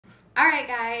Alright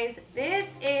guys,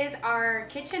 this is our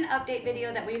kitchen update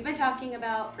video that we've been talking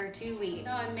about for 2 weeks.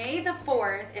 So on May the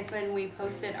 4th is when we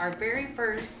posted our very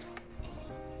first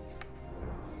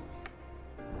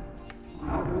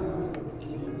Now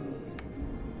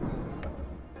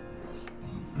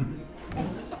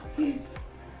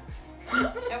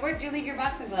where'd you leave your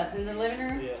boxing gloves? In the living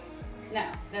room? Yeah. No,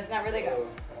 that's not where they go.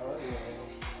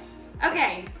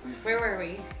 Okay, where were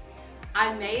we?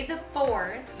 On May the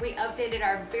 4th, we updated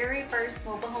our very first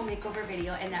mobile home makeover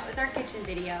video, and that was our kitchen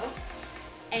video.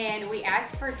 And we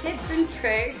asked for tips and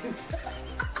tricks.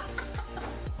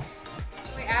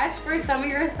 We asked for some of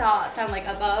your thoughts on like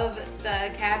above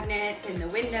the cabinets and the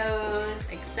windows,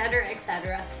 etc.,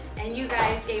 etc. And you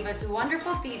guys gave us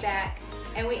wonderful feedback,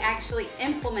 and we actually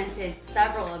implemented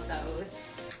several of those.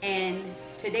 And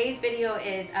today's video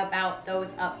is about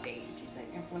those updates. You said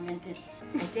implemented.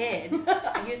 I did.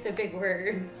 I used a big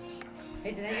word.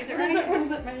 Wait, did I use it right? What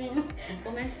does it mean?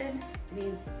 Implemented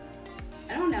means,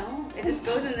 I don't know. It just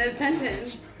goes in the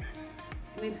sentence.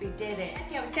 It means we did it.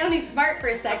 See, I was sounding smart for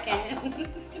a second.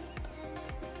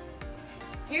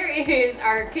 Here is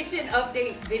our kitchen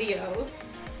update video.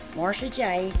 Marsha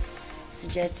J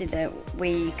suggested that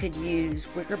we could use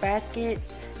wicker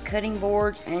baskets, cutting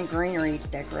boards, and greenery to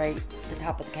decorate the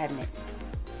top of the cabinets.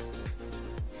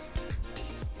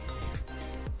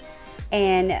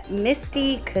 And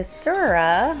Misty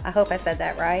Kasura, I hope I said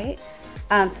that right,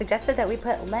 suggested that we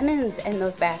put lemons in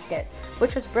those baskets,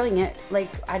 which was brilliant. Like,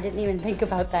 I didn't even think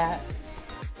about that.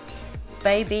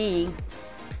 Baby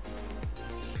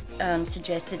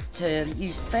suggested to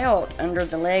use felt under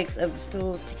the legs of the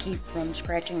stools to keep from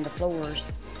scratching the floors.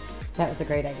 That was a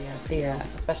great idea, too. Yeah,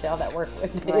 especially all that work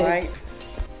would do. Right.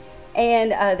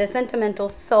 And the Sentimental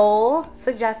Soul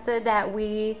suggested that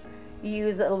we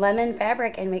use lemon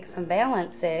fabric and make some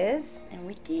valances. And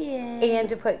we did. And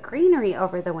to put greenery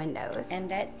over the windows. And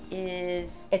that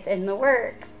is... It's in the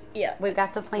works. Yeah. We've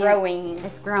got the plant. Growing.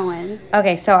 It's growing.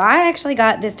 Okay, so I actually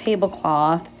got this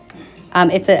tablecloth.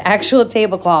 It's an actual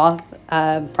tablecloth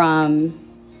from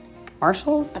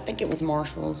Marshall's. I think it was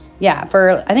Marshall's. Yeah,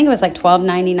 I think it was like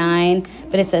 $12.99,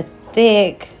 but it's a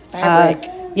thick fabric.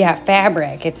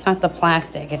 Fabric. It's not the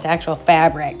plastic. It's actual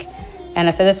fabric. And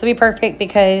I said this will be perfect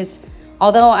because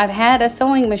although I've had a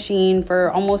sewing machine for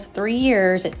almost 3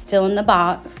 years, it's still in the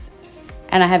box,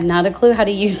 and I have not a clue how to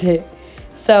use it.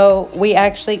 So we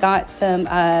actually got some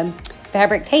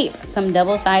fabric tape, some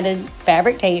double-sided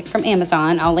fabric tape from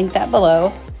Amazon. I'll link that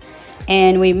below.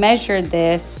 And we measured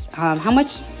this. How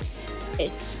much?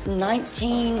 It's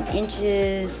 19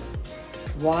 inches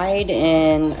wide,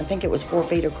 and I think it was 4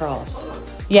 feet across.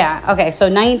 Yeah, okay, so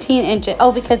 19 inches.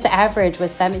 Oh, because the average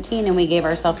was 17, and we gave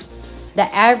ourselves the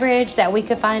average that we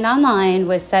could find online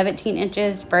was 17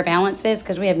 inches for valances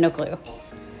because we have no clue.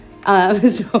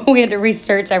 So we had to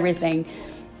research everything.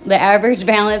 The average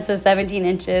valance is 17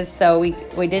 inches, so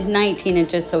we did 19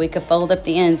 inches so we could fold up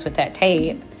the ends with that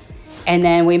tape. And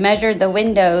then we measured the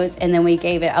windows, and then we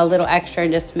gave it a little extra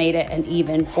and just made it an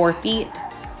even 4 feet.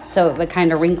 So it would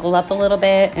kind of wrinkle up a little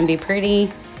bit and be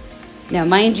pretty. Now,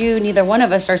 mind you, neither one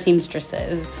of us are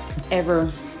seamstresses.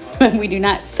 Ever. We do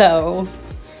not sew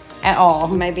at all.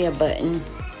 Maybe a button.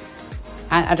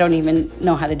 I don't even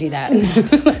know how to do that.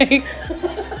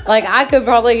 like I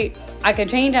could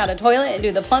change out a toilet and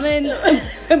do the plumbing,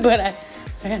 but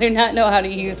I do not know how to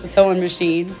use the sewing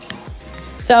machine.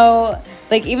 So,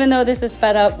 like, even though this is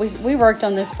sped up, we worked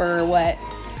on this for what?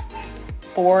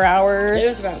 4 hours? It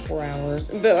was about 4 hours.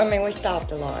 But, I mean, we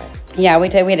stopped a lot. Yeah, we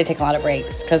had to take a lot of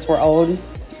breaks because we're old,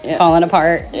 falling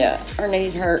apart. Yeah, our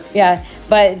knees hurt. Yeah,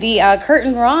 but the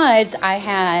curtain rods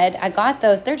I got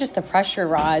those. They're just the pressure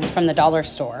rods from the dollar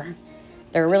store.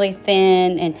 They're really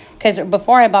thin. And because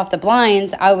before I bought the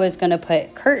blinds, I was going to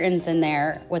put curtains in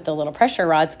there with the little pressure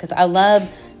rods because I love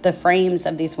the frames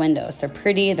of these windows. They're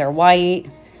pretty. They're white.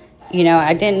 You know,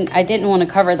 I didn't want to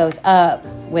cover those up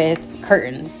with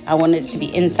curtains. I wanted it to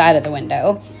be inside of the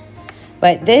window.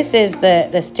 But this is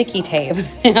the sticky tape.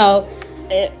 Now,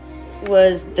 it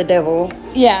was the devil.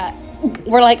 Yeah.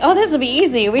 We're like, oh, this will be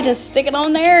easy. We just stick it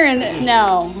on there, and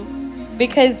no.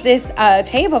 Because this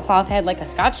tablecloth had like a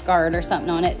Scotch guard or something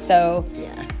on it. So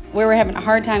yeah, we were having a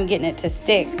hard time getting it to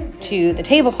stick to the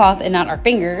tablecloth and not our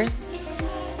fingers.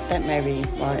 That may be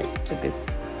why it took us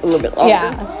a little bit longer.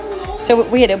 Yeah. So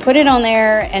we had to put it on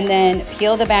there and then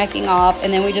peel the backing off,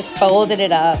 and then we just folded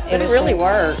it up. But it really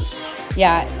works.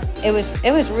 Yeah, it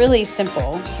was really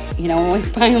simple. You know, when we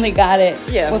finally got it.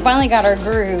 Yeah. We finally got our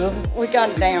groove. We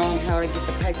got down how to get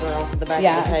the paper off of the back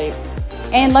of the tape.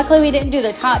 And luckily we didn't do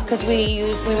the top because we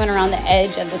went around the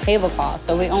edge of the tablecloth.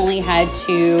 So we only had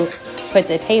to put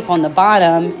the tape on the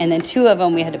bottom, and then 2 of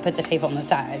them we had to put the tape on the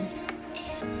sides.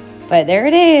 But there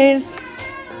it is,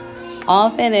 all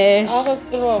finished. All those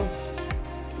little,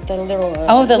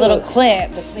 the little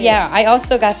clips. Yeah, I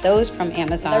also got those from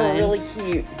Amazon. They were really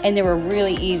cute. And they were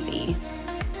really easy.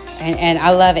 And I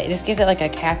love it. It just gives it like a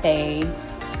cafe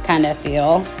kind of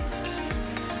feel.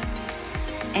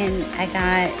 And I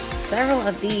got several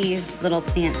of these little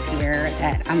plants here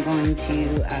that I'm going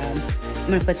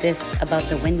to put this above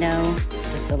the window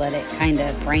just to let it kind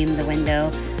of frame the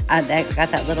window. I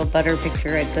got that little butter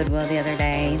picture at Goodwill the other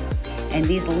day. And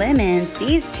these lemons,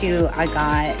 these 2 I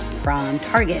got from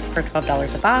Target for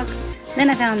 $12 a box. Then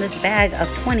I found this bag of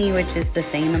 20, which is the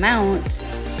same amount,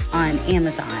 on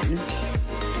Amazon.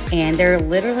 And they're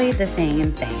literally the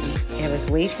same thing. It was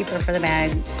way cheaper for the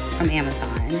bag from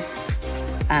Amazon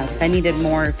because I needed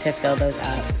more to fill those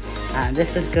up.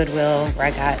 This was Goodwill, where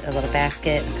I got a little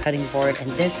basket and cutting board, and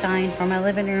this sign for my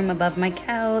living room above my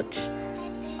couch.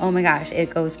 Oh my gosh, it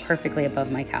goes perfectly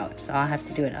above my couch, so I'll have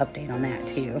to do an update on that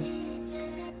too.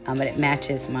 But it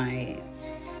matches my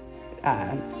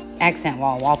accent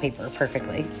wall wallpaper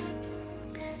perfectly.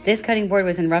 This cutting board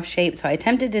was in rough shape, so I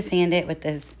attempted to sand it with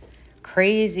this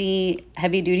crazy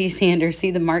heavy-duty sander.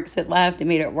 See the marks it left? It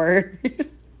made it worse.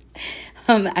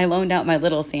 I loaned out my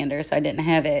little sander, so I didn't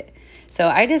have it. So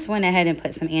I just went ahead and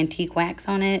put some antique wax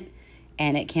on it,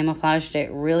 and it camouflaged it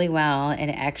really well, and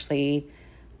it actually,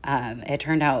 it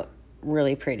turned out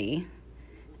really pretty.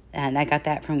 And I got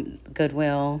that from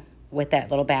Goodwill with that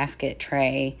little basket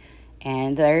tray.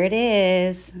 And there it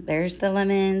is. There's the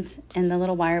lemons in the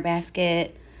little wire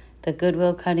basket, the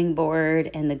Goodwill cutting board,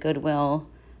 and the Goodwill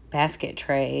basket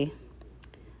tray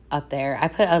up there. I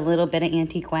put a little bit of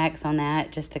antique wax on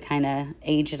that just to kind of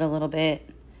age it a little bit.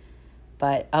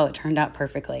 But, oh, it turned out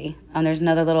perfectly. There's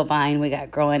another little vine we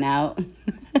got growing out.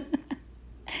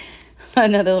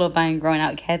 Another little vine growing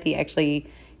out. Kathy actually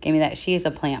gave me that. She is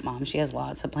a plant mom. She has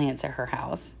lots of plants at her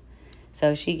house.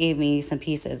 So she gave me some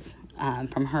pieces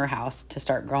from her house to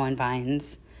start growing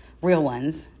vines, real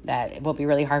ones, that will be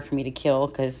really hard for me to kill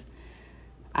because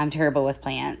I'm terrible with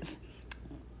plants.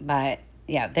 But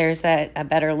yeah, there's a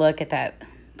better look at that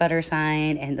butter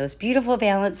sign and those beautiful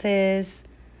valances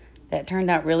that turned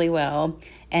out really well.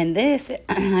 And this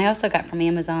I also got from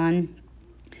Amazon,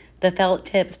 the felt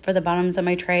tips for the bottoms of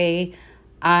my tray.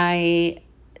 I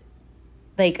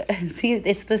like, see,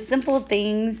 it's the simple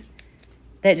things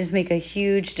that just make a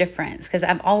huge difference, because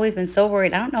I've always been so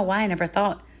worried. I don't know why I never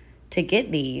thought to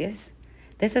get these.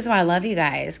 This is why I love you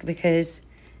guys, because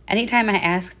anytime I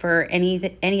ask for any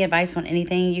advice on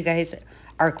anything, you guys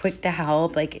are quick to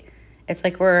help. Like, it's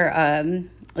like we're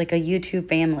like a YouTube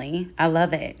family. I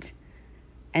love it.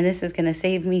 And this is going to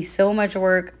save me so much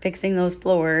work fixing those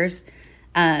floors.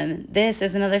 This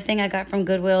is another thing I got from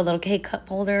Goodwill, little cake cup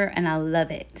holder, and I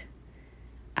love it.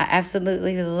 I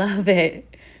absolutely love it.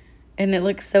 And it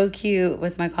looks so cute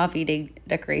with my coffee day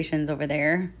decorations over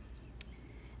there.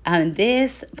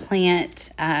 This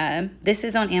plant, this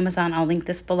is on Amazon. I'll link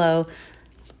this below.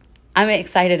 I'm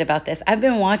excited about this. I've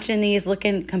been watching these,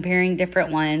 comparing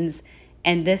different ones.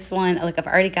 And this one, look, I've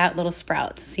already got little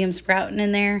sprouts. See them sprouting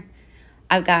in there?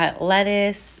 I've got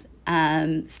lettuce,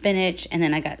 spinach, and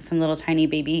then I got some little tiny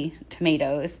baby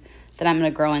tomatoes that I'm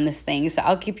going to grow in this thing. So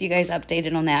I'll keep you guys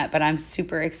updated on that, but I'm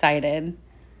super excited.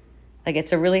 Like,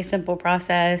 it's a really simple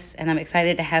process, and I'm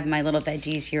excited to have my little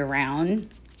veggies year-round.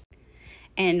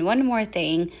 And one more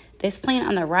thing, this plant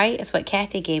on the right is what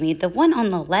Kathy gave me. The one on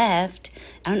the left,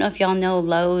 I don't know if y'all know,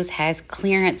 Lowe's has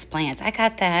clearance plants. I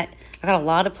got that. I got a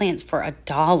lot of plants for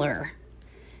 $1.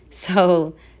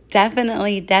 So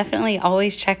definitely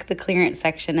always check the clearance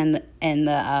section in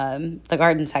the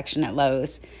garden section at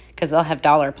Lowe's, because they'll have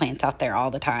dollar plants out there all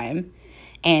the time.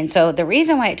 And so the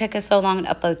reason why it took us so long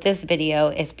to upload this video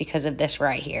is because of this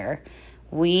right here.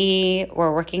 We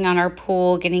were working on our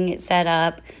pool, getting it set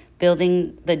up,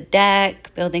 building the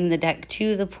deck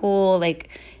to the pool. Like,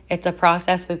 it's a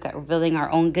process. We're building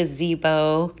our own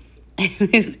gazebo.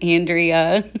 It's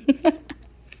Andrea.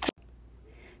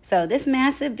 So this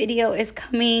massive video is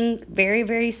coming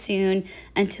very soon.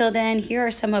 Until then, here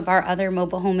are some of our other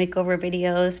mobile home makeover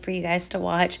videos for you guys to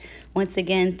watch. Once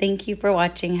again, thank you for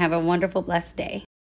watching. Have a wonderful, blessed day.